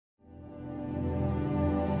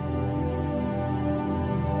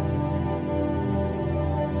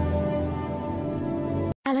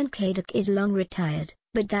Allan Caidic is long retired,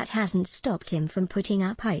 but that hasn't stopped him from putting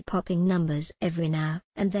up eye-popping numbers every now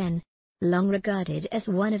and then. Long regarded as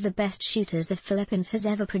one of the best shooters the Philippines has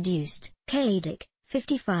ever produced, Caidic,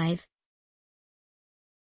 55,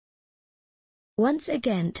 once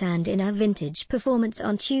again turned in a vintage performance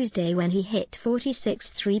on Tuesday when he hit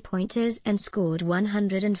 46 three-pointers and scored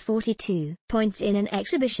 142 points in an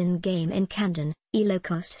exhibition game in Candon,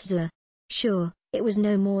 Ilocos. Sure, it was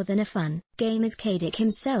no more than a fun game as Caidic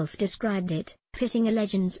himself described it, pitting a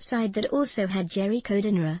Legends side that also had Jerry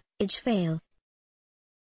Codinera, Fail,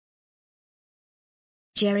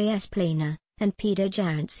 Jerry Esplana, and Pedro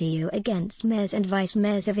Jarancio against mayors and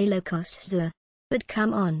vice-mayors of Ilocos. But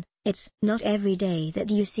come on, it's not every day that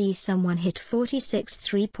you see someone hit 46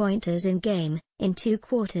 three-pointers in game, in 2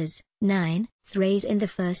 quarters, 9 threes in the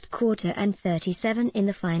first quarter and 37 in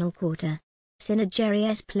the final quarter. Sina Jerry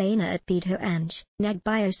Esplana at Pedro Ange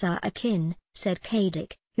Nagbayo sa akin, said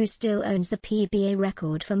Caidic, who still owns the PBA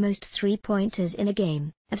record for most three-pointers in a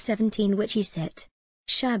game, of 17 which he set.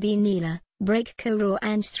 Shabi Nila, break Koro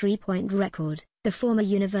Ange three-point record, the former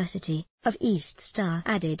University of East Star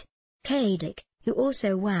added. Caidic, who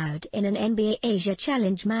also wowed in an NBA Asia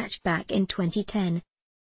Challenge match back in 2010,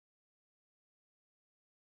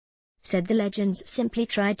 said the Legends simply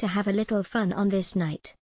tried to have a little fun on this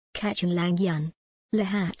night. Kachang lang yan.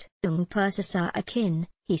 Lahat ng pasa sa akin,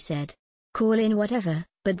 he said. Call in whatever,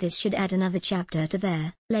 but this should add another chapter to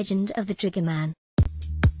their Legend of the Triggerman.